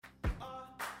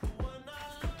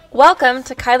Welcome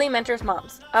to Kylie Mentors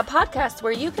Moms, a podcast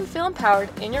where you can feel empowered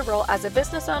in your role as a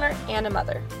business owner and a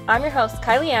mother. I'm your host,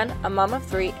 Kylie Ann, a mom of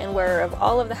three and wearer of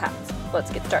all of the hats.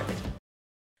 Let's get started.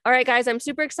 All right, guys, I'm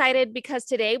super excited because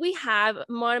today we have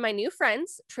one of my new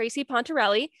friends, Tracy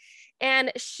Pontarelli,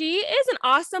 and she is an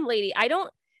awesome lady. I don't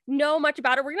know much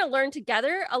about her. We're going to learn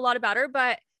together a lot about her,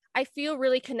 but I feel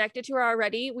really connected to her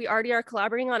already. We already are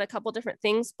collaborating on a couple different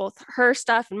things, both her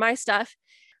stuff and my stuff.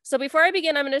 So before I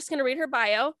begin, I'm just going to read her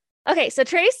bio. Okay, so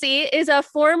Tracy is a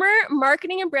former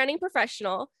marketing and branding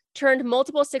professional turned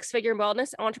multiple six-figure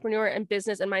wellness entrepreneur and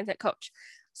business and mindset coach.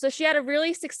 So she had a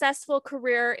really successful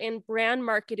career in brand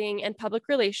marketing and public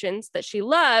relations that she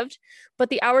loved,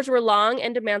 but the hours were long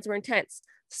and demands were intense.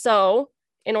 So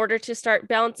in order to start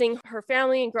balancing her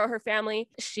family and grow her family,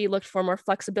 she looked for more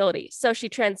flexibility. So she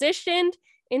transitioned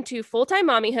into full-time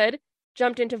mommyhood,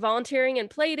 jumped into volunteering and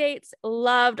play dates,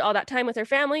 loved all that time with her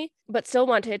family, but still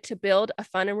wanted to build a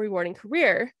fun and rewarding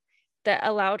career that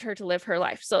allowed her to live her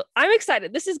life. So I'm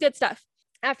excited. This is good stuff.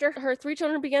 After her three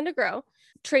children began to grow,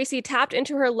 Tracy tapped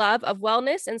into her love of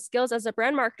wellness and skills as a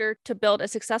brand marketer to build a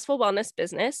successful wellness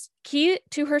business. Key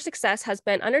to her success has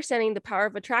been understanding the power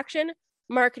of attraction,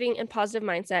 marketing, and positive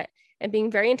mindset, and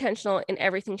being very intentional in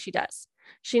everything she does.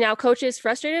 She now coaches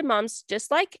frustrated moms,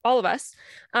 just like all of us,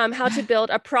 how to build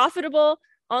a profitable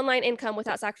online income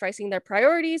without sacrificing their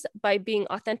priorities by being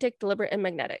authentic, deliberate, and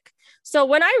magnetic. So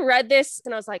when I read this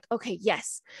and I was like, okay,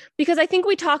 yes, because I think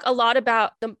we talk a lot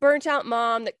about the burnt out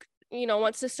mom that,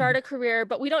 wants to start a career,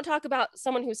 but we don't talk about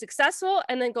someone who's successful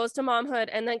and then goes to momhood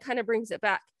and then kind of brings it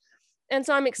back. And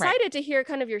so I'm excited to hear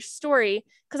kind of your story,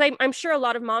 because I'm sure a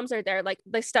lot of moms are there, like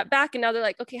they step back and now they're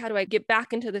like, okay, how do I get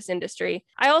back into this industry?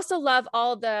 I also love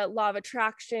all the law of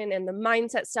attraction and the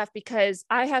mindset stuff, because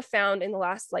I have found in the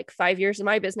last 5 years of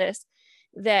my business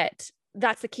that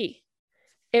that's the key.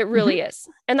 It really is.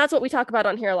 And that's what we talk about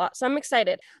on here a lot. So I'm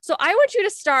excited. So I want you to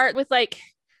start with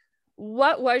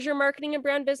what was your marketing and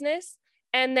brand business?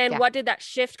 And then what did that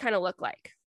shift kind of look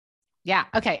like? Yeah.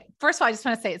 Okay. First of all, I just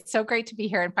want to say it's so great to be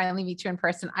here and finally meet you in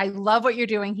person. I love what you're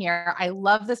doing here. I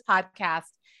love this podcast.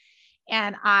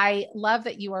 And I love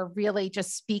that you are really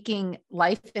just speaking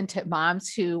life into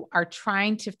moms who are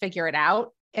trying to figure it out.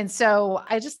 And so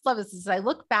I just love this. As I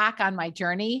look back on my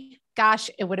journey, gosh,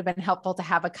 it would have been helpful to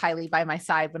have a Kylie by my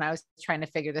side when I was trying to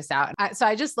figure this out. So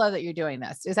I just love that you're doing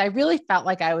this, because I really felt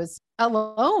like I was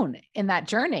alone in that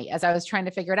journey as I was trying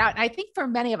to figure it out. And I think for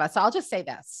many of us, I'll just say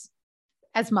this,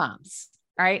 as moms,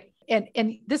 right? And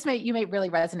you may really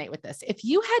resonate with this. If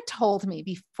you had told me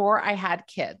before I had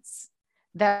kids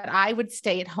that I would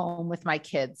stay at home with my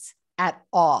kids at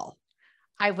all,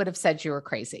 I would have said you were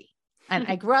crazy. And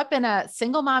I grew up in a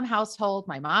single mom household.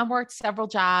 My mom worked several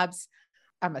jobs.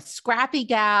 I'm a scrappy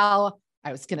gal.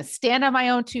 I was going to stand on my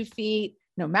own 2 feet,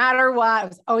 no matter what. I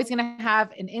was always going to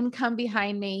have an income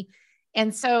behind me.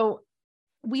 And so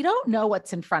we don't know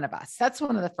what's in front of us. That's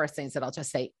one of the first things that I'll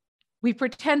just say. We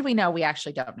pretend we know, we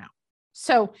actually don't know.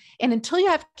 So, and until you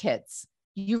have kids,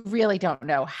 you really don't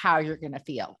know how you're going to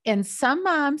feel. And some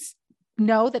moms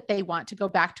know that they want to go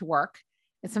back to work.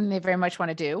 It's something they very much want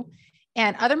to do.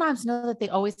 And other moms know that they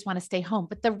always want to stay home.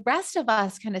 But the rest of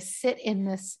us kind of sit in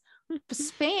this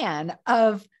span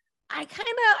of, I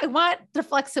want the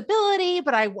flexibility,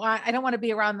 but I don't want to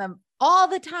be around them all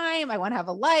the time. I want to have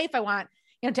a life. I want,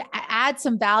 to add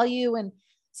some value. And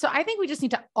so I think we just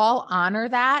need to all honor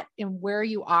that in where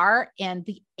you are and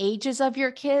the ages of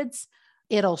your kids.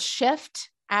 It'll shift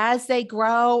as they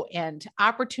grow and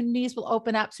opportunities will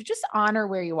open up. So just honor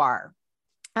where you are.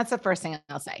 That's the first thing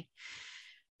I'll say.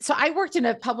 So I worked in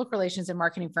a public relations and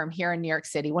marketing firm here in New York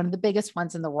City, one of the biggest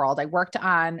ones in the world. I worked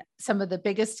on some of the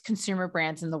biggest consumer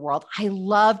brands in the world. I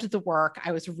loved the work.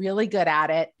 I was really good at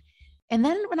it. And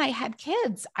then when I had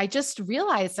kids, I just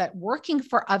realized that working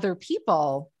for other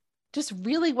people just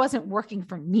really wasn't working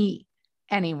for me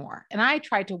anymore. And I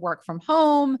tried to work from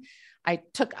home. I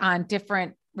took on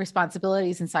different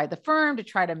responsibilities inside the firm to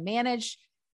try to manage.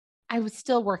 I was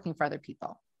still working for other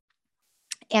people.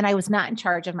 And I was not in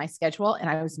charge of my schedule, and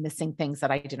I was missing things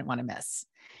that I didn't want to miss.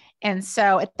 And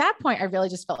so at that point, I really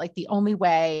just felt like the only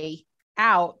way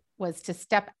out was to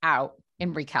step out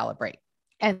and recalibrate.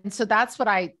 And so that's what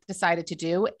I decided to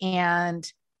do. And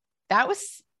that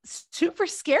was super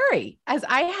scary, as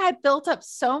I had built up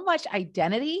so much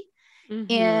identity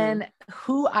in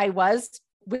who I was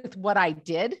with what I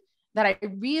did, that I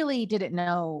really didn't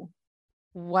know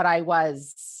what I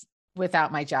was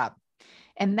without my job.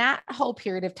 And that whole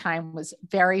period of time was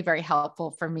very, very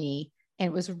helpful for me. And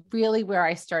it was really where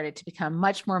I started to become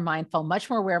much more mindful, much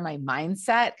more aware of my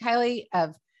mindset, Kylie,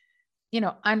 of,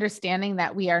 understanding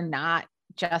that we are not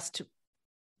just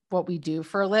what we do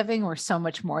for a living. We're so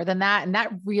much more than that. And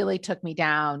that really took me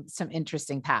down some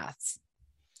interesting paths.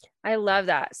 I love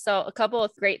that. So a couple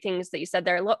of great things that you said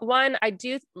there. One, I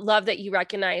do love that you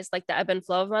recognize like the ebb and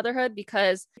flow of motherhood,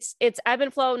 because it's ebb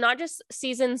and flow, not just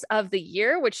seasons of the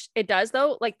year, which it does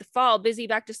though, like the fall, busy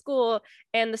back to school,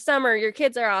 and the summer, your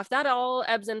kids are off. That all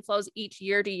ebbs and flows each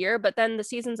year to year. But then the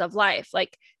seasons of life,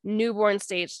 like newborn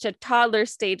stage to toddler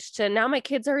stage to now my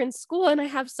kids are in school and I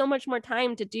have so much more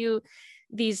time to do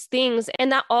these things.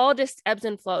 And that all just ebbs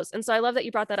and flows. And so I love that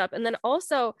you brought that up. And then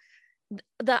also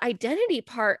the identity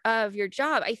part of your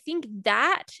job, I think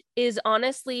that is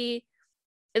honestly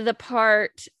the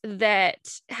part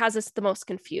that has us the most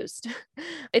confused.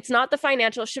 It's not the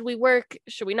financial, should we work,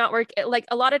 should we not work? Like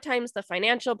a lot of times the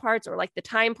financial parts or like the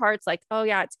time parts, like, oh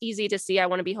yeah, it's easy to see I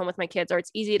want to be home with my kids, or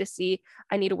it's easy to see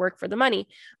I need to work for the money.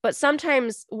 But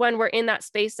sometimes when we're in that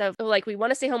space of like, we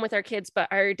want to stay home with our kids, but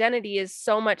our identity is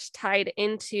so much tied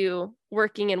into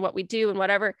working and what we do and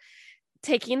whatever,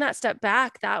 taking that step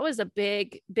back, that was a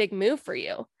big, big move for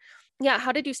you. Yeah.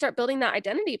 How did you start building that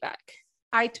identity back?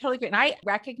 I totally agree. And I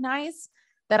recognize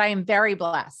that I am very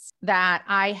blessed that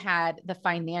I had the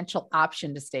financial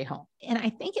option to stay home. And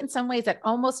I think in some ways that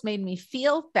almost made me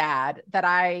feel bad that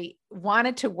I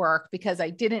wanted to work because I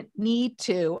didn't need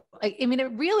to. Like, I mean,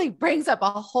 it really brings up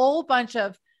a whole bunch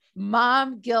of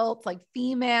mom guilt, like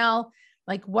female,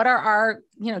 like what are our,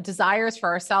 desires for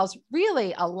ourselves,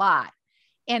 really a lot.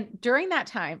 And during that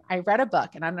time, I read a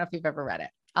book, and I don't know if you've ever read it.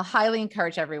 I'll highly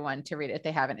encourage everyone to read it if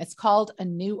they haven't. It's called A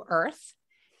New Earth,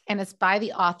 and it's by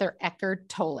the author Eckhart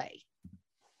Tolle.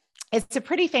 It's a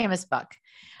pretty famous book,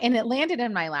 and it landed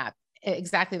in my lap at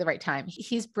exactly the right time.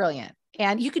 He's brilliant,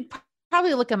 and you could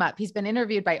probably look him up. He's been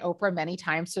interviewed by Oprah many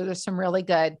times, so there's some really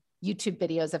good YouTube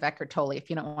videos of Eckhart Tolle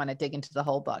if you don't want to dig into the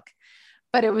whole book.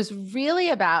 But it was really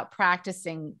about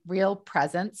practicing real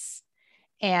presence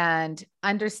and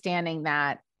understanding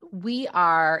that we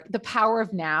are the power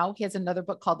of now. He has another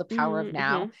book called The Power of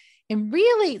Now, and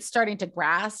really starting to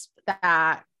grasp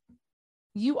that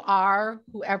you are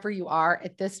whoever you are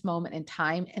at this moment in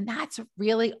time. And that's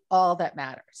really all that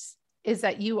matters, is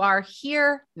that you are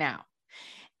here now.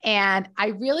 And I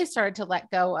really started to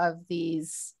let go of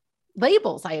these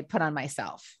labels I had put on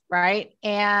myself, right?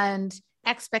 And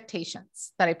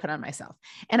expectations that I put on myself.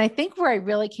 And I think where I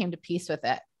really came to peace with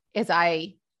it is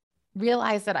I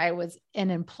realized that I was an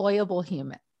employable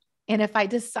human. And if I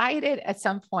decided at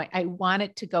some point I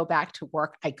wanted to go back to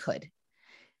work, I could.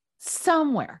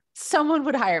 Somewhere, someone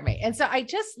would hire me. And so I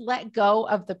just let go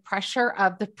of the pressure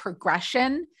of the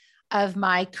progression of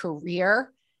my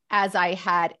career as I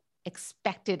had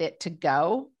expected it to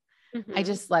go. I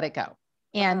just let it go.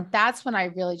 And that's when I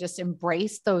really just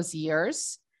embraced those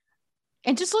years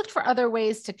and just looked for other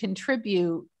ways to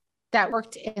contribute that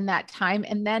worked in that time.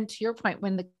 And then to your point,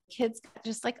 when the kids got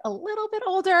just like a little bit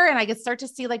older and I could start to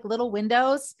see like little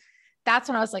windows, that's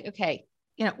when I was like, okay,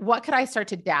 what could I start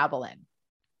to dabble in?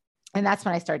 And that's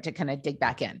when I started to kind of dig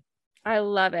back in. I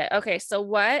love it. Okay. So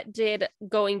what did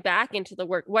going back into the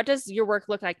work, what does your work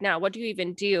look like now? What do you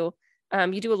even do?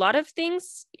 You do a lot of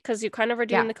things because you kind of are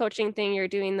doing the coaching thing. You're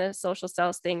doing the social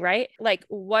sales thing, right? Like,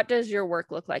 what does your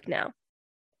work look like now?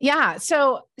 Yeah.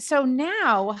 So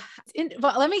now,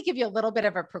 well, let me give you a little bit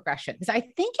of a progression, because I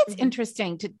think it's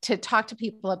interesting to talk to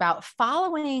people about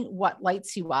following what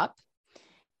lights you up,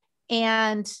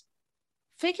 and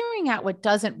figuring out what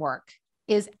doesn't work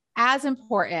is as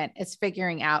important as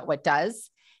figuring out what does.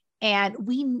 And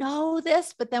we know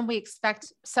this, but then we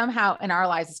expect somehow in our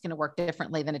lives, it's going to work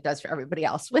differently than it does for everybody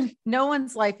else, when no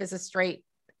one's life is a straight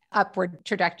upward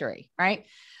trajectory, right?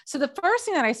 So the first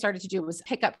thing that I started to do was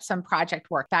pick up some project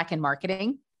work back in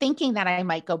marketing, thinking that I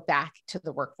might go back to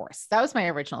the workforce. That was my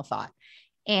original thought.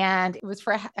 And it was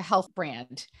for a health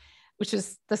brand, which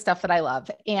is the stuff that I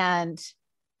love. And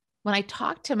when I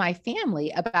talked to my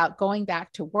family about going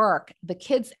back to work, the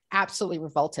kids absolutely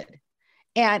revolted.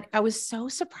 And I was so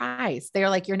surprised. They're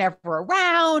like, you're never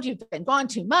around. You've been gone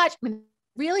too much. I mean,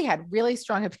 really had really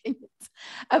strong opinions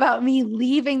about me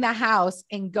leaving the house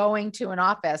and going to an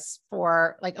office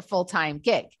for like a full-time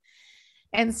gig.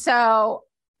 And so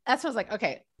that's what I was like,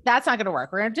 okay, that's not going to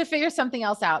work. We're going to have to figure something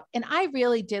else out. And I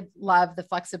really did love the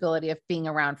flexibility of being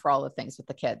around for all the things with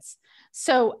the kids.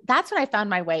 So that's when I found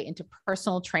my way into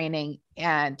personal training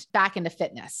and back into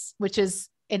fitness, which is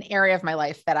an area of my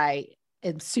life that I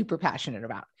am super passionate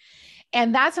about.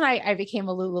 And that's when I became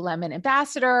a Lululemon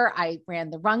ambassador. I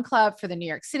ran the run club for the New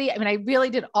York City. I mean, I really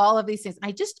did all of these things.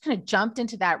 I just kind of jumped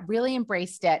into that, really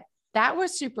embraced it. That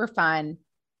was super fun.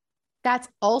 That's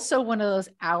also one of those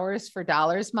hours for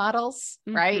dollars models,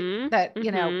 right? That,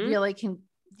 really can,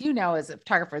 you know, as a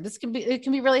photographer, it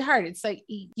can be really hard. It's like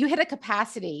you hit a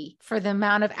capacity for the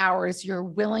amount of hours you're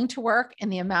willing to work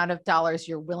and the amount of dollars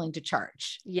you're willing to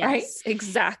charge. Yes, right?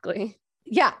 Exactly.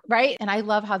 Yeah. Right. And I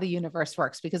love how the universe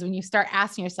works, because when you start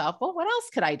asking yourself, well, what else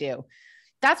could I do?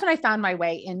 That's when I found my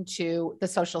way into the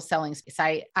social selling space.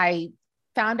 I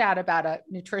found out about a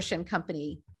nutrition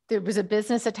company. There was a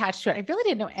business attached to it. I really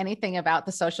didn't know anything about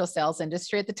the social sales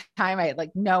industry at the time. I had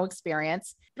like no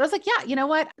experience, but I was like, yeah, you know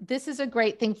what? This is a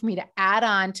great thing for me to add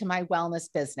on to my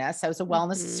wellness business. I was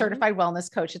a certified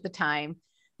wellness coach at the time.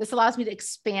 This allows me to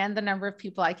expand the number of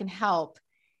people I can help.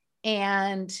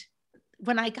 And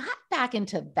when I got back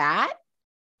into that,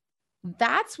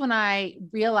 that's when I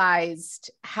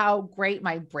realized how great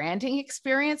my branding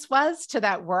experience was to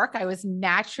that work. I was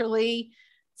naturally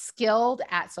skilled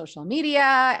at social media,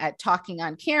 at talking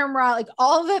on camera, like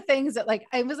all the things that like,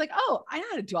 I was like, oh, I know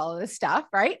how to do all of this stuff.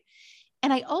 Right.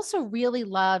 And I also really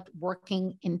loved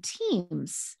working in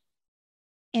teams.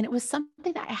 And it was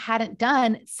something that I hadn't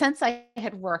done since I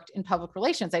had worked in public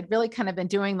relations. I'd really kind of been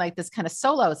doing like this kind of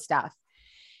solo stuff.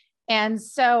 And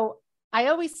so I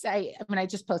always say, I mean, I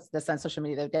just posted this on social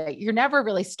media the other day, you're never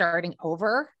really starting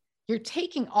over. You're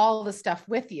taking all the stuff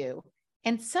with you.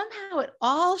 And somehow it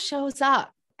all shows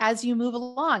up as you move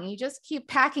along. You just keep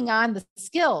packing on the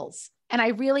skills. And I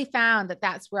really found that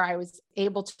that's where I was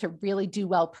able to really do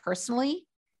well personally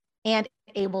and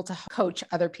able to coach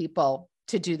other people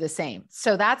to do the same.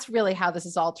 So that's really how this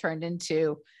has all turned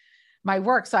into my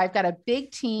work. So I've got a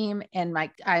big team, and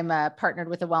I'm partnered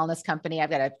with a wellness company.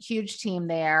 I've got a huge team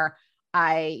there.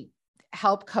 I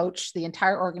help coach the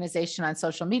entire organization on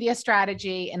social media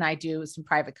strategy, and I do some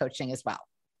private coaching as well.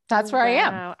 That's where I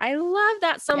am. I love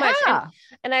that so much.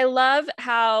 And I love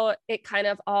how it kind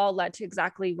of all led to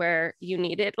exactly where you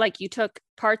needed. Like you took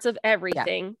parts of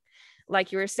everything,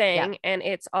 like you were saying, and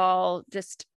it's all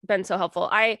just been so helpful.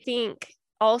 I think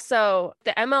also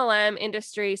the MLM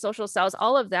industry, social sales,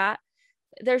 all of that,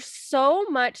 there's so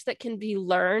much that can be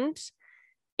learned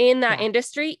in that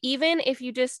industry. Even if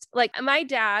you just like, my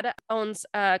dad owns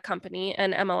a company,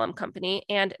 an MLM company,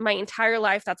 and my entire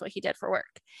life, that's what he did for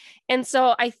work. And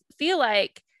so I feel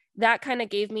like that kind of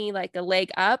gave me like a leg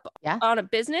up on a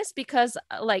business, because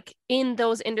like in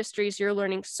those industries, you're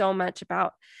learning so much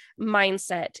about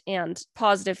mindset and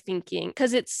positive thinking,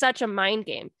 because it's such a mind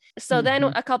game. So then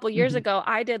a couple years ago,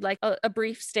 I did like a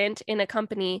brief stint in a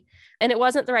company, and it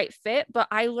wasn't the right fit, but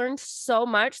I learned so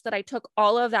much that I took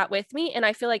all of that with me. And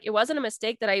I feel like it wasn't a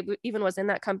mistake that I even was in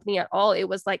that company at all. It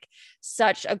was like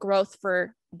such a growth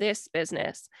for this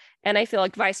business. And I feel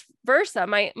like vice versa,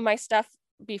 my stuff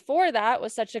before that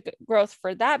was such a growth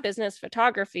for that business,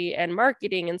 photography and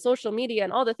marketing and social media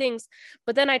and all the things.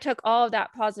 But then I took all of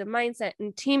that positive mindset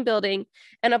and team building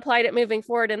and applied it moving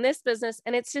forward in this business.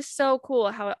 And it's just so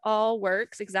cool how it all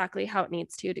works exactly how it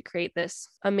needs to create this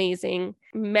amazing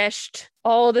meshed,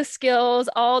 all the skills,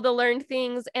 all the learned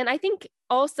things. And I think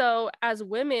also as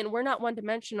women, we're not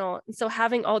one-dimensional. And so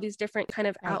having all these different kind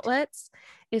of outlets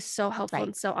is so helpful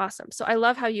and so awesome. So I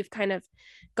love how you've kind of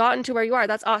gotten to where you are.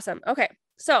 That's awesome. Okay.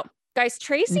 So guys,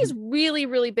 Tracy's really,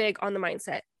 really big on the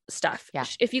mindset stuff. Yeah.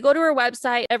 If you go to her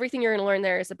website, everything you're going to learn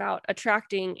there is about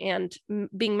attracting and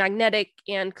being magnetic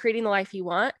and creating the life you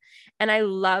want. And I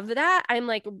love that. I'm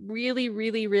like really,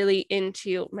 really, really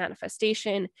into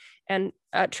manifestation and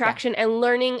attraction and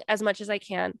learning as much as I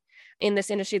can in this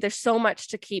industry. There's so much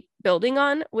to keep building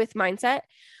on with mindset.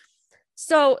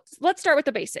 So let's start with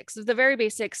the basics, the very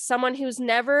basics. Someone who's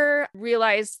never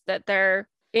realized that they're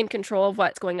in control of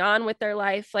what's going on with their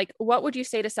life. Like, what would you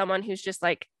say to someone who's just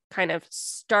like kind of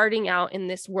starting out in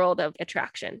this world of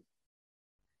attraction?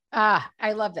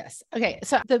 I love this. Okay.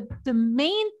 So the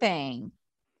main thing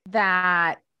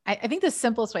that I think the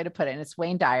simplest way to put it, and it's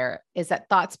Wayne Dyer, is that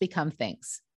thoughts become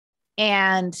things.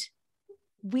 And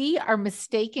we are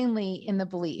mistakenly in the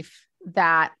belief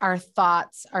that our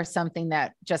thoughts are something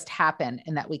that just happen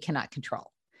and that we cannot control.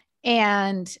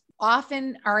 And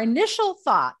often our initial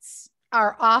thoughts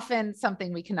are often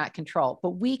something we cannot control,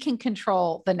 but we can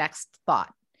control the next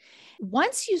thought.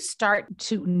 Once you start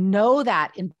to know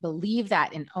that and believe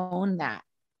that and own that,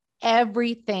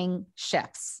 everything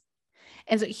shifts.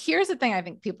 And so here's the thing I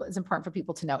think is important for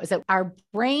people to know is that our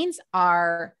brains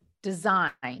are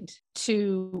designed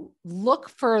to look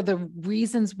for the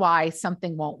reasons why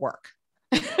something won't work.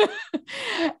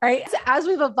 Right? As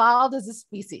we've evolved as a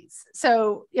species.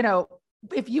 So,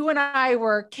 if you and I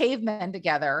were cavemen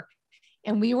together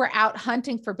and we were out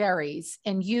hunting for berries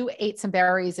and you ate some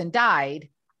berries and died,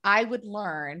 I would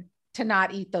learn to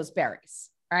not eat those berries,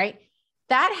 right?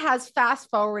 That has fast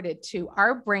forwarded to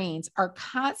our brains are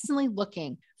constantly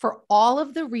looking for all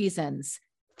of the reasons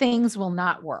things will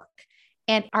not work.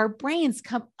 And our brains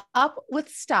come up with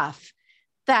stuff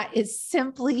that is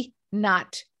simply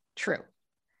not true.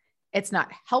 It's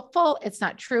not helpful. It's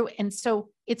not true. And so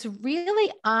it's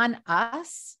really on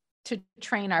us to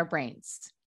train our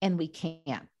brains, and we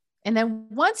can. And then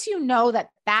once you know that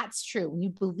that's true, when you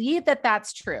believe that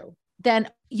that's true, then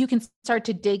you can start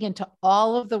to dig into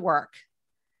all of the work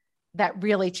that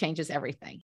really changes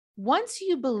everything. Once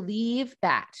you believe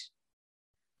that,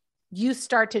 you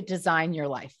start to design your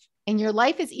life, and your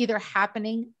life is either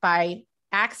happening by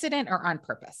accident or on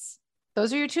purpose.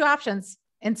 Those are your two options.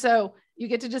 And so you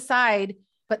get to decide,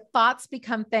 but thoughts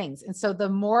become things. And so the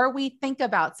more we think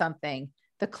about something,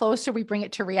 the closer we bring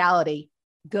it to reality,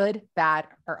 good, bad,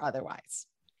 or otherwise.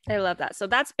 I love that. So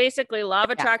that's basically law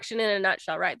of attraction in a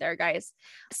nutshell right there, guys.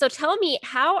 So tell me,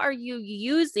 how are you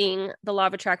using the law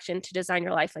of attraction to design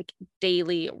your life, like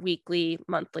daily, weekly,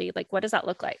 monthly? Like, what does that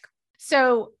look like?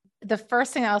 So the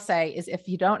first thing I'll say is, if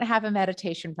you don't have a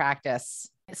meditation practice,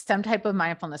 some type of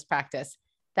mindfulness practice,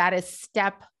 that is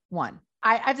step one.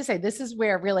 I have to say, this is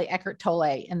where really Eckhart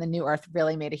Tolle and the New Earth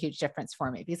really made a huge difference for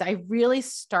me, because I really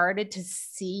started to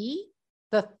see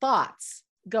the thoughts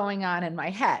going on in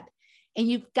my head. And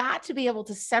you've got to be able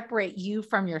to separate you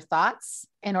from your thoughts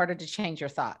in order to change your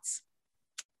thoughts.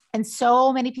 And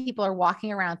so many people are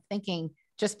walking around thinking,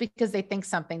 just because they think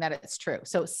something, that it's true.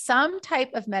 So some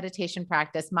type of meditation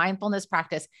practice, mindfulness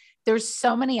practice, there's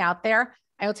so many out there.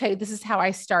 I will tell you, this is how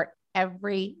I start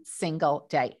every single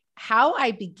day. How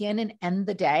I begin and end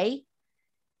the day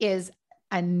is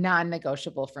a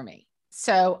non-negotiable for me.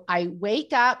 So I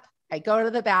wake up, I go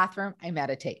to the bathroom, I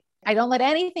meditate. I don't let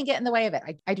anything get in the way of it.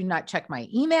 I do not check my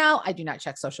email. I do not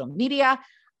check social media.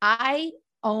 I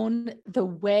own the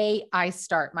way I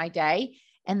start my day.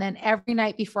 And then every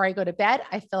night before I go to bed,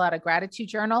 I fill out a gratitude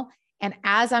journal. And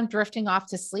as I'm drifting off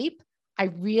to sleep, I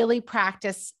really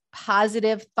practice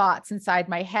positive thoughts inside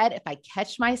my head. If I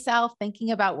catch myself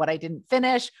thinking about what I didn't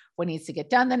finish, what needs to get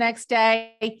done the next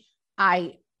day,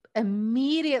 I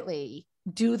immediately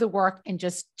do the work in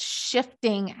just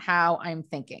shifting how I'm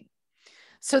thinking.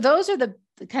 So those are the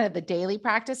kind of the daily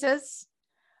practices.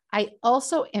 I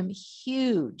also am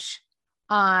huge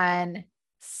on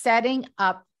setting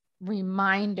up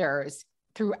reminders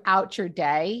throughout your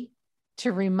day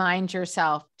to remind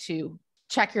yourself to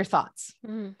check your thoughts.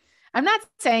 Mm. I'm not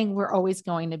saying we're always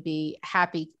going to be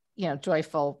happy,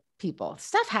 joyful people.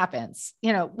 Stuff happens.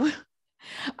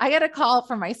 I got a call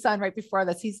from my son right before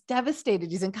this. He's devastated.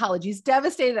 He's in college. He's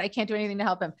devastated. I can't do anything to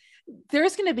help him.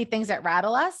 There's going to be things that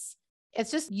rattle us.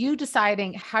 It's just you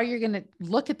deciding how you're going to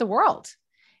look at the world.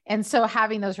 And so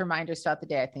having those reminders throughout the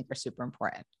day, I think, are super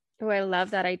important. Oh, I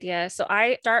love that idea. So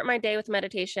I start my day with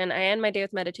meditation. I end my day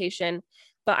with meditation,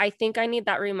 but I think I need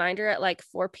that reminder at like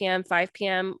 4 p.m., 5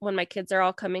 p.m. when my kids are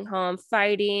all coming home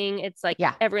fighting. It's like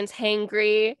everyone's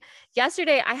hangry.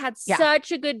 Yesterday, I had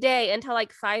such a good day until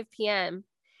like 5 p.m.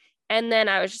 And then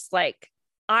I was just like,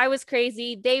 I was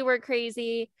crazy. They were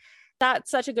crazy.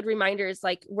 That's such a good reminder. Is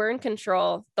like, we're in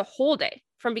control the whole day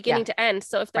from beginning to end.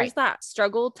 So if there's that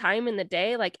struggle time in the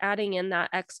day, like adding in that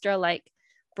extra like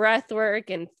breath work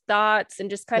and thoughts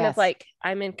and just kind of like,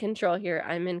 I'm in control here.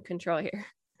 I'm in control here.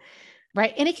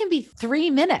 Right. And it can be 3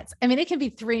 minutes. I mean, it can be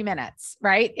 3 minutes,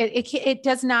 right? It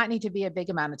does not need to be a big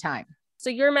amount of time. So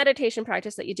your meditation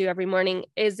practice that you do every morning,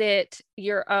 is it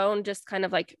your own, just kind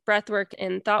of like breath work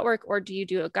and thought work, or do you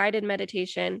do a guided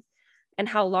meditation? And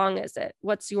how long is it?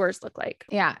 What's yours look like?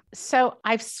 Yeah. So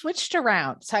I've switched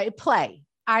around. So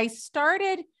I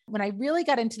started when I really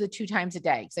got into the 2 times a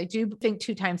day, because I do think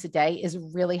 2 times a day is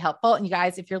really helpful. And you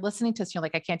guys, if you're listening to this, you're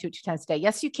like, I can't do it 2 times a day.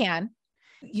 Yes, you can.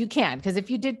 You can. Because if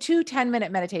you did 2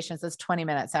 10-minute meditations, that's 20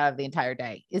 minutes out of the entire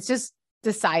day. It's just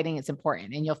deciding it's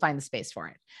important, and you'll find the space for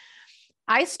it.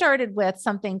 I started with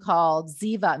something called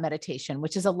Ziva meditation,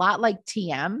 which is a lot like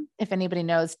TM, if anybody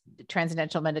knows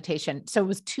transcendental meditation. So it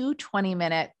was 2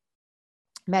 20-minute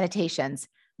meditations,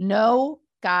 no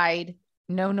guide,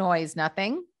 no noise,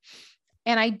 nothing.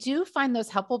 And I do find those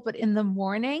helpful, but in the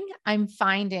morning, I'm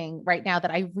finding right now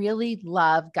that I really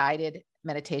love guided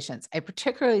meditations. I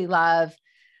particularly love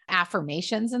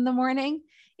affirmations in the morning.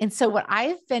 And so what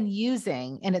I've been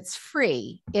using, and it's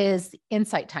free, is the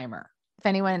Insight Timer. If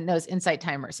anyone knows Insight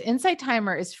Timer. So Insight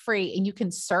Timer is free, and you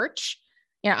can search.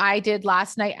 I did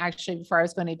last night, actually, before I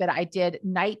was going to bed, I did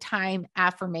nighttime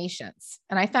affirmations,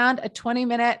 and I found a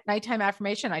 20-minute nighttime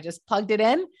affirmation. I just plugged it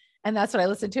in, and that's what I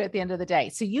listened to at the end of the day.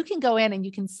 So you can go in and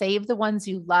you can save the ones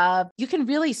you love. You can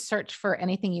really search for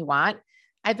anything you want.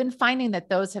 I've been finding that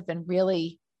those have been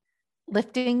really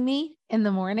lifting me in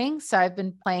the morning. So I've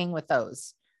been playing with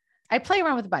those. I play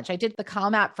around with a bunch. I did the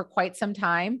Calm app for quite some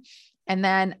time. And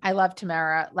then I love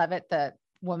Tamara Levitt, the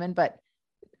woman, but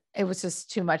it was just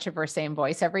too much of her same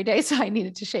voice every day. So I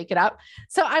needed to shake it up.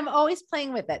 So I'm always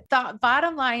playing with it. The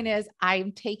bottom line is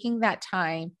I'm taking that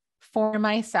time for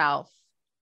myself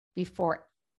before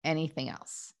anything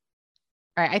else.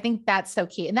 Right. I think that's so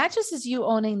key. And that just is you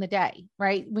owning the day,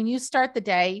 right? When you start the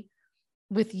day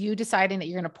with you deciding that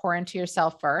you're going to pour into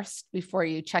yourself first before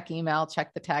you check email,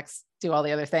 check the text, do all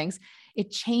the other things,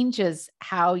 it changes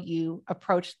how you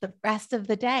approach the rest of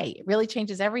the day. It really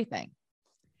changes everything.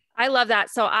 I love that.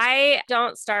 So I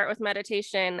don't start with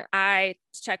meditation. I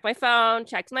check my phone,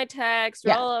 check my text,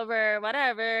 roll over,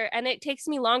 whatever. And it takes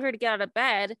me longer to get out of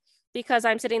bed because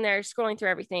I'm sitting there scrolling through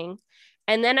everything.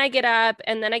 And then I get up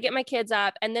and then I get my kids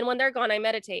up. And then when they're gone, I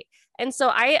meditate. And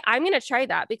so I'm going to try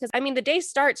that because I mean, the day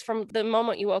starts from the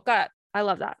moment you woke up. I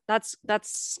love that. That's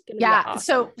gonna be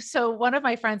awesome. So one of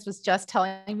my friends was just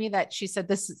telling me that she said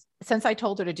since I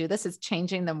told her to do this, it's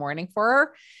changing the morning for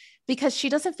her because she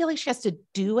doesn't feel like she has to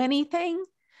do anything.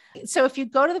 So if you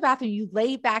go to the bathroom, you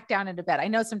lay back down into bed. I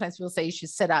know sometimes people say you should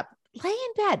sit up, lay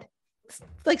in bed,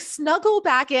 like snuggle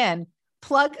back in,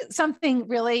 plug something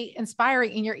really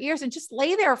inspiring in your ears and just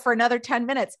lay there for another 10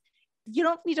 minutes. You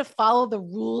don't need to follow the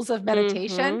rules of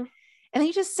meditation. Mm-hmm. And then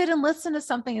you just sit and listen to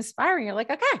something inspiring. You're like,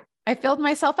 okay, I filled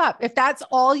myself up. If that's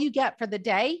all you get for the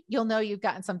day, you'll know you've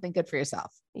gotten something good for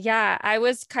yourself. Yeah. I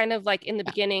was kind of like in the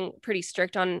beginning, pretty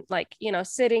strict on like,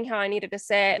 sitting how I needed to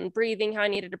sit and breathing how I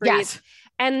needed to breathe. Yes.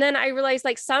 And then I realized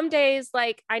like some days,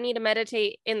 like I need to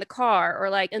meditate in the car or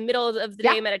like in the middle of the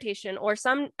day meditation, or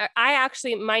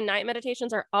my night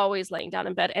meditations are always laying down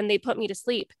in bed and they put me to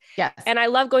sleep. Yes. And I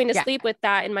love going to sleep with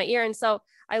that in my ear. And so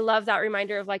I love that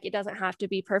reminder of like, it doesn't have to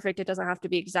be perfect. It doesn't have to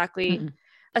be exactly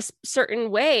a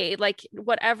certain way, like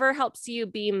whatever helps you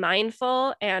be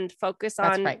mindful and focus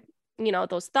on,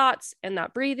 those thoughts and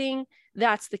that breathing,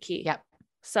 that's the key. Yep.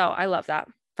 So I love that.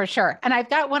 For sure. And I've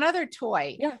got one other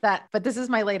toy but this is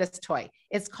my latest toy.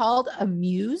 It's called a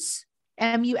Muse,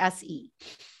 M-U-S-E.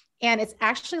 And it's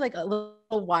actually like a little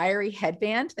wiry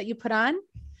headband that you put on.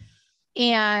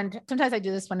 And sometimes I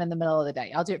do this one in the middle of the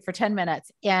day. I'll do it for 10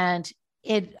 minutes and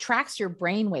it tracks your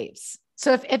brain waves.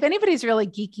 So if anybody's really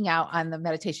geeking out on the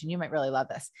meditation, you might really love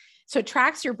this. So it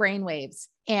tracks your brain waves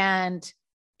and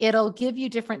it'll give you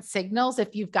different signals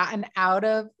if you've gotten out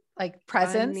of like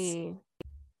presence.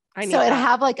 I need so it'll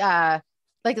have like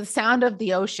the sound of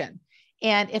the ocean.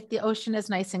 And if the ocean is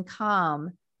nice and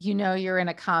calm, you're in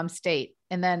a calm state.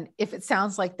 And then if it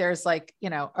sounds like there's like,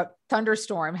 a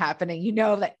thunderstorm happening,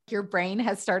 that your brain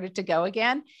has started to go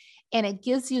again. And it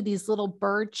gives you these little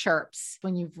bird chirps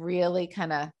when you've really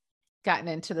kind of gotten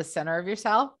into the center of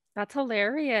yourself. That's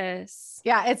hilarious.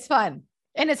 Yeah, it's fun.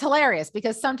 And it's hilarious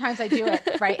because sometimes I do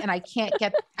it right. And I can't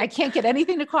get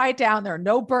anything to quiet down. There are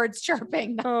no birds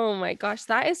chirping. Oh my gosh.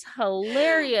 That is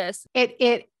hilarious.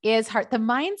 It is hard. The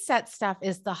mindset stuff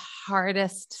is the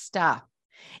hardest stuff,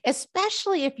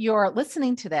 especially if you're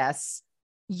listening to this,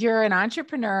 you're an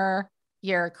entrepreneur,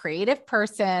 you're a creative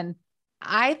person.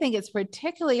 I think it's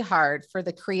particularly hard for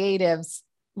the creatives,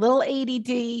 little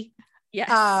ADD, yes.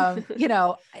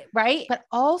 Right. But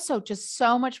also just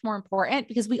so much more important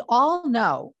because we all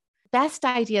know best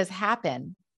ideas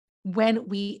happen when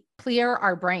we clear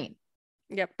our brain.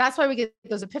 Yep. That's why we get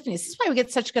those epiphanies. This is why we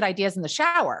get such good ideas in the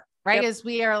shower, right? As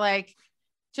we are like,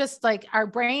 just like our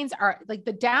brains are like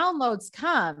the downloads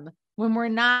come when we're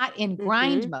not in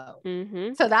grind mode.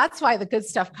 Mm-hmm. So that's why the good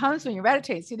stuff comes when you're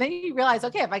meditating. So then you realize,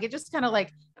 okay, if I could just kind of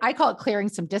like, I call it clearing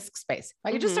some disk space. If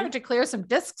I could just start to clear some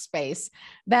disk space,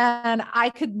 then I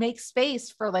could make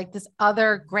space for like this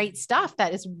other great stuff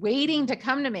that is waiting to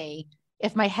come to me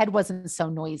if my head wasn't so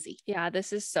noisy. Yeah,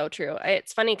 this is so true.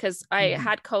 It's funny because I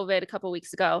had COVID a couple of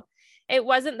weeks ago. It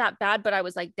wasn't that bad, but I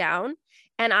was like down.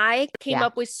 And I came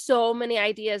up with so many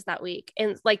ideas that week.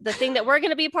 And like the thing that we're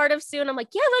going to be part of soon, I'm like,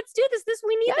 yeah, let's do this.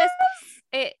 We need this.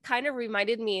 It kind of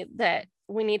reminded me that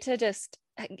we need to just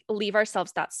leave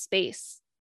ourselves that space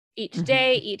each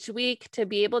day, each week to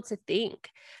be able to think,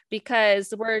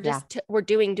 because we're just, we're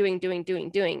doing,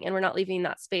 and we're not leaving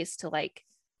that space to like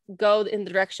go in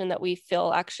the direction that we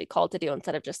feel actually called to do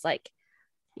instead of just like,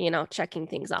 checking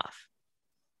things off.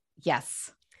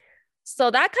 Yes.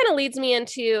 So that kind of leads me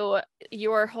into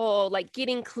your whole like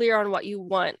getting clear on what you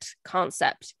want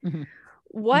concept.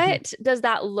 What does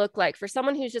that look like for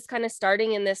someone who's just kind of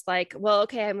starting in this, like, well,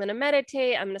 okay, I'm going to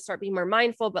meditate. I'm going to start being more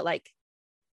mindful, but like,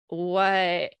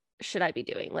 what should I be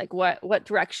doing? Like, what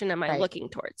direction am I looking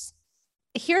towards?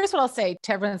 Here's what I'll say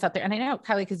to everyone that's out there. And I know,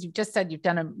 Kylie, because you just said you've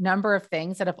done a number of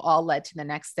things that have all led to the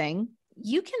next thing.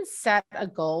 You can set a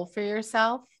goal for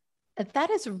yourself. That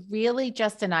is really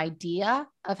just an idea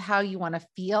of how you want to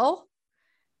feel.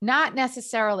 not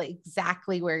necessarily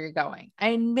exactly where you're going.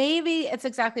 And maybe it's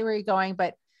exactly where you're going,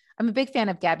 but I'm a big fan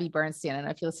of Gabby Bernstein. I don't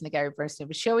know if you listen to Gabby Bernstein,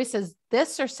 but she always says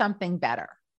this or something better,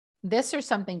 this or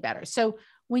something better. So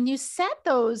when you set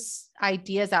those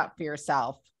ideas out for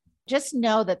yourself, just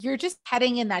know that you're just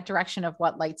heading in that direction of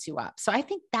what lights you up. So I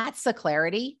think that's the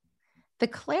clarity. The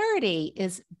clarity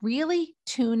is really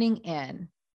tuning in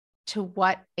to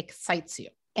what excites you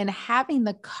and having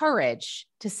the courage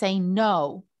to say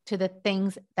no to the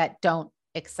things that don't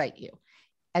excite you.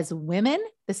 As women,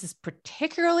 this is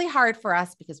particularly hard for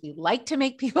us because we like to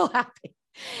make people happy.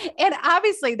 And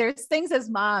obviously there's things as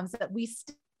moms that we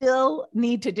still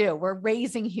need to do. We're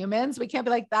raising humans. We can't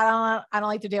be like, I don't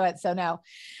like to do it. So no.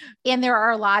 And there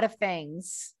are a lot of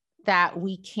things that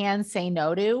we can say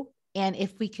no to. And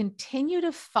if we continue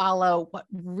to follow what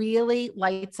really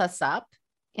lights us up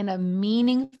in a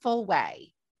meaningful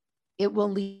way, it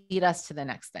will lead us to the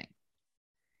next thing.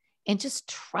 And just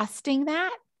trusting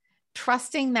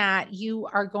that you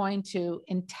are going to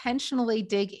intentionally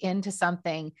dig into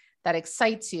something that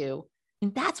excites you.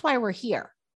 And that's why we're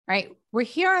here, right? We're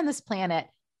here on this planet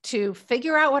to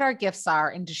figure out what our gifts are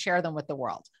and to share them with the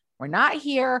world. We're not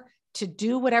here to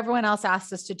do what everyone else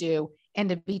asks us to do and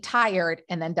to be tired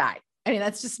and then die. I mean,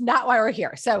 that's just not why we're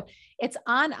here. So it's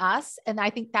on us. And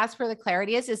I think that's where the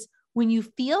clarity is when you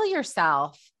feel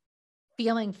yourself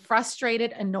feeling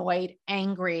frustrated, annoyed,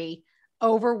 angry,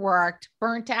 overworked,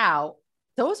 burnt out,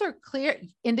 those are clear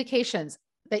indications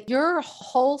that your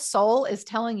whole soul is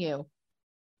telling you,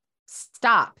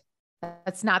 stop.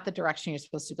 That's not the direction you're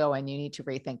supposed to go in. You need to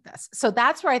rethink this. So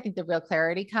that's where I think the real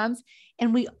clarity comes.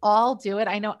 And we all do it.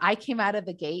 I know I came out of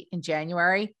the gate in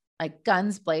January, like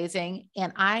guns blazing,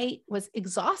 and I was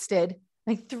exhausted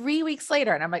like 3 weeks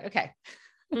later. And I'm like, okay,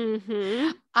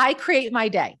 I create my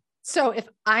day. So if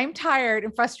I'm tired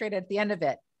and frustrated at the end of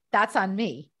it, that's on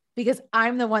me because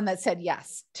I'm the one that said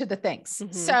yes to the things.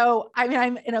 So, I mean,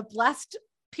 I'm in a blessed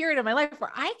period of my life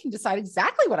where I can decide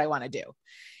exactly what I want to do.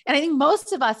 And I think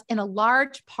most of us in a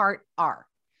large part are.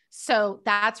 So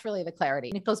that's really the clarity.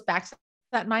 And it goes back to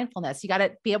that mindfulness. You got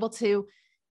to be able to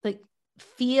like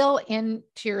feel into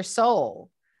your soul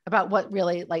about what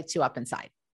really lights you up inside.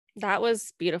 That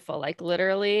was beautiful. Like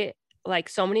literally, like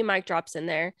so many mic drops in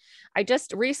there. I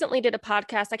just recently did a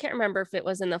podcast. I can't remember if it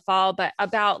was in the fall, but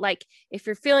about like, if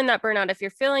you're feeling that burnout, if you're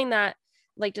feeling that,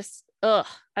 like, just, I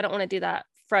don't want to do that,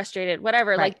 frustrated,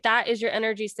 whatever, right. Like that is your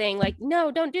energy saying like, no,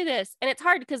 don't do this. And it's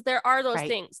hard because there are those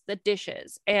things, the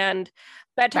dishes and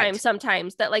bedtime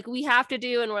sometimes that like we have to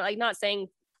do. And we're like, not saying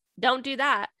don't do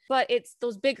that, but it's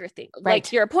those bigger things,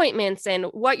 like your appointments and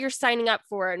what you're signing up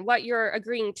for and what you're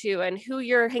agreeing to and who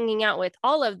you're hanging out with.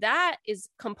 All of that is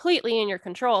completely in your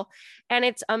control. And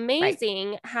it's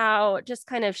amazing how just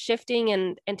kind of shifting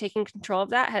and taking control of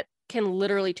that can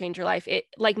literally change your life. It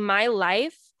like my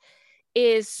life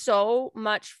is so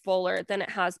much fuller than it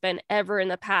has been ever in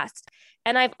the past.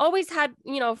 And I've always had,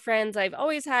 friends, I've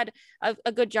always had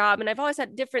a good job and I've always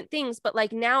had different things, but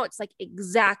like now it's like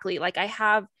exactly like I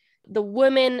have the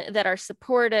women that are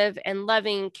supportive and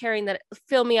loving, caring, that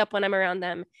fill me up when I'm around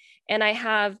them. And I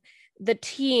have the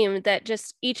team that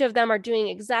just each of them are doing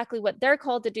exactly what they're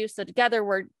called to do. So together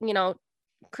we're,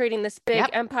 creating this big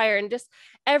empire and just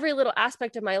every little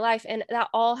aspect of my life. And that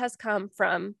all has come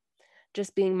from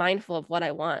just being mindful of what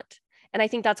I want. And I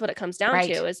think that's what it comes down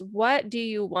to is what do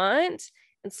you want?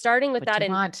 And starting with that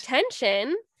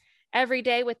intention every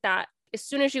day with that, as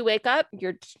soon as you wake up,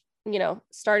 you're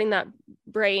starting that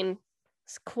brain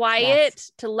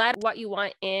quiet to let what you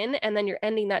want in. And then you're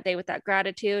ending that day with that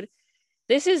gratitude.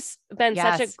 This has been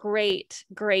such a great,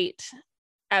 great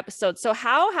episode. So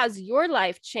how has your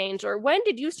life changed, or when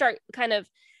did you start kind of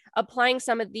applying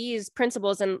some of these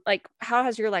principles, and like, how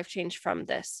has your life changed from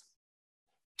this?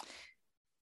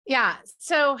 Yeah.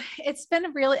 So it's been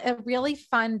a really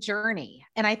fun journey.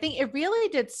 And I think it really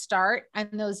did start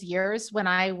in those years when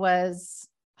I was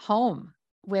home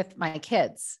with my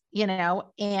kids,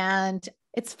 and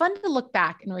it's fun to look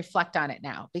back and reflect on it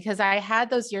now, because I had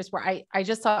those years where I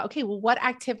just thought, okay, well, what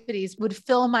activities would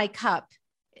fill my cup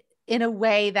in a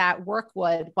way that work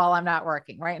would while I'm not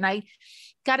working. Right. And I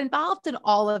got involved in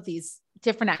all of these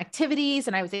different activities,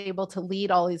 and I was able to lead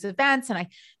all these events, and I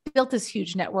built this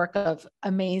huge network of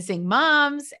amazing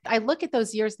moms. I look at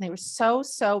those years and they were so,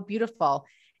 so beautiful.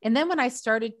 And then when I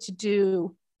started to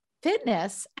do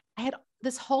fitness, I had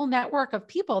this whole network of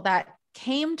people that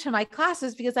came to my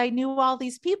classes because I knew all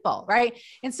these people. Right.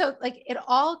 And so like it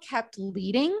all kept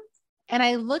leading. And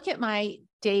I look at my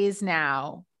days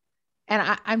now,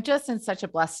 and I'm just in such a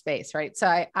blessed space, right? So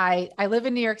I live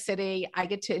in New York City. I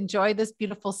get to enjoy this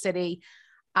beautiful city.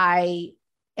 I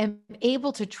am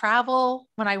able to travel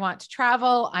when I want to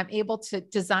travel. I'm able to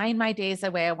design my days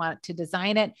the way I want to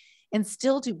design it and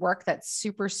still do work that's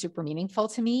super, super meaningful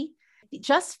to me.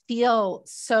 Just feel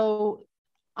so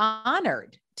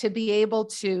honored to be able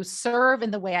to serve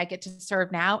in the way I get to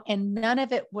serve now. And none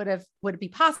of it would be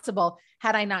possible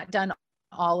had I not done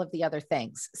all of the other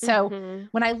things. So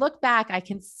when I look back, I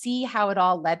can see how it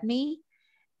all led me.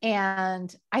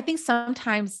 And I think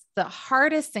sometimes the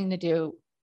hardest thing to do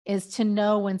is to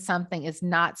know when something is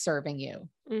not serving you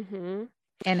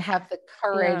and have the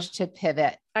courage to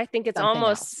pivot. I think it's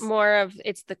almost more of,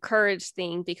 it's the courage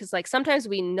thing, because like sometimes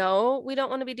we know we don't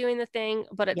want to be doing the thing,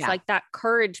 but it's like that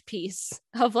courage piece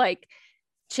of like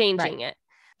changing it.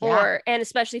 And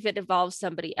especially if it involves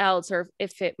somebody else, or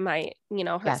if it might,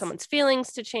 hurt someone's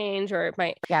feelings to change, or it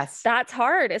might, that's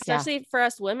hard, especially for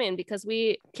us women, because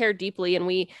we care deeply and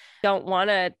we don't want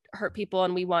to hurt people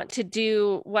and we want to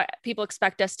do what people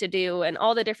expect us to do and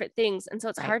all the different things. And so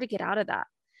it's hard to get out of that.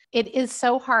 It is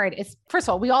so hard. First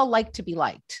of all, we all like to be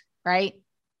liked, right?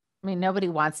 I mean, nobody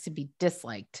wants to be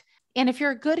disliked. And if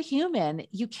you're a good human,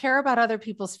 you care about other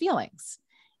people's feelings.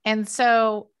 And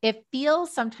so it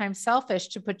feels sometimes selfish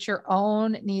to put your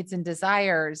own needs and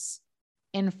desires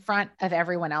in front of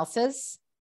everyone else's,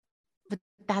 but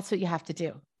that's what you have to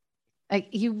do. Like,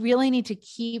 you really need to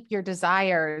keep your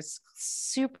desires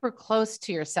super close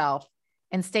to yourself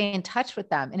and stay in touch with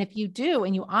them. And if you do,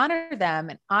 and you honor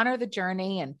them and honor the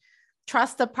journey and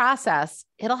trust the process,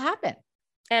 it'll happen.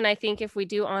 And I think if we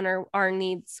do honor our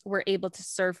needs, we're able to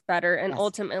serve better. And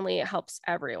ultimately it helps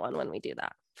everyone when we do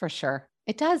that. For sure.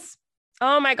 It does.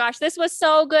 Oh my gosh, this was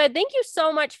so good. Thank you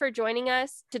so much for joining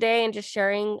us today and just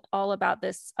sharing all about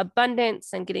this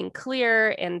abundance and getting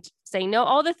clear and saying no,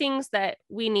 all the things that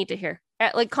we need to hear,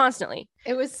 like constantly.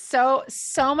 It was so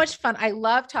much fun. I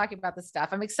love talking about this stuff.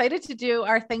 I'm excited to do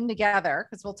our thing together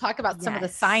because we'll talk about some of the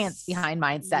science behind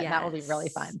mindset. And that will be really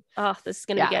fun. Oh, this is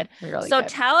going to be good. Really so good.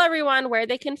 Tell everyone where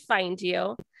they can find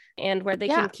you and where they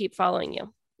can keep following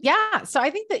you. Yeah. So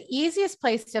I think the easiest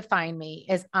place to find me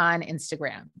is on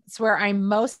Instagram. It's where I'm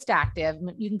most active.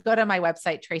 You can go to my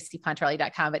website,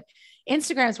 tracypontarelli.com, but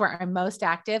Instagram is where I'm most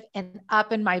active. And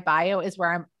up in my bio is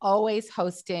where I'm always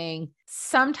hosting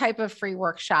some type of free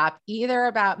workshop, either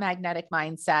about magnetic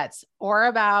mindsets or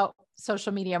about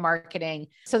social media marketing.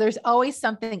 So there's always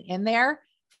something in there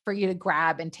for you to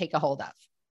grab and take a hold of.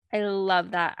 I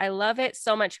love that. I love it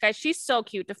so much, guys. She's so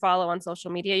cute to follow on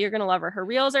social media. You're going to love her. Her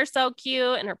reels are so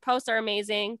cute and her posts are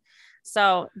amazing.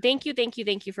 So thank you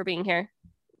for being here.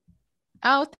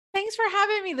 Oh, thanks for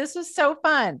having me. This was so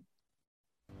fun.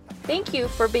 Thank you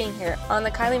for being here on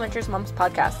the Kylie Mentors Moms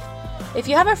podcast. If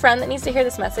you have a friend that needs to hear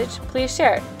this message, please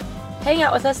share it. Hang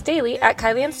out with us daily at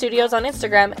Kylie Ann Studios on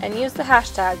Instagram and use the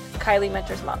hashtag Kylie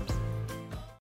Mentors Moms.